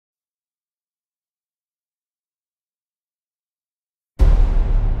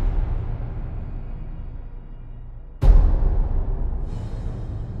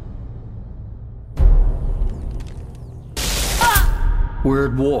We're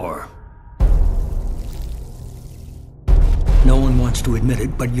at war. No one wants to admit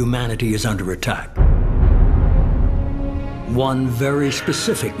it, but humanity is under attack. One very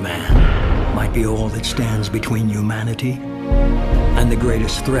specific man might be all that stands between humanity and the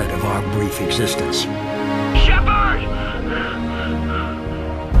greatest threat of our brief existence. Shepard!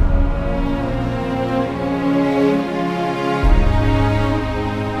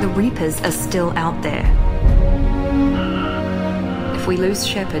 The Reapers are still out there. If we lose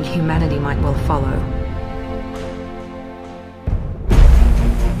Shepard, humanity might well follow.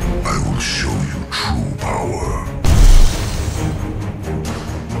 I will show you true power.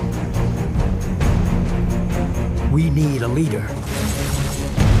 We need a leader.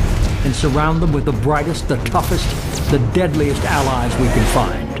 And surround them with the brightest, the toughest, the deadliest allies we can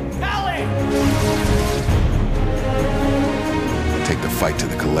find. Take the fight to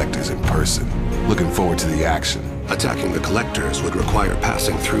the Collectors in person. Looking forward to the action. Attacking the Collectors would require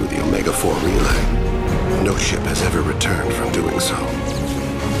passing through the Omega-4 relay. No ship has ever returned from doing so.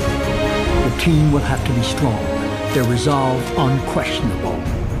 The team will have to be strong, their resolve unquestionable.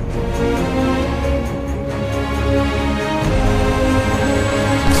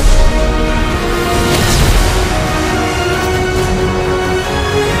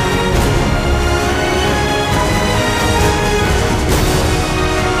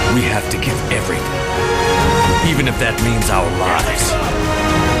 We have to give everything, even if that means our lives.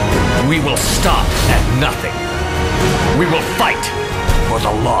 We will stop at nothing. We will fight for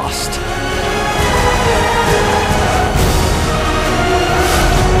the lost.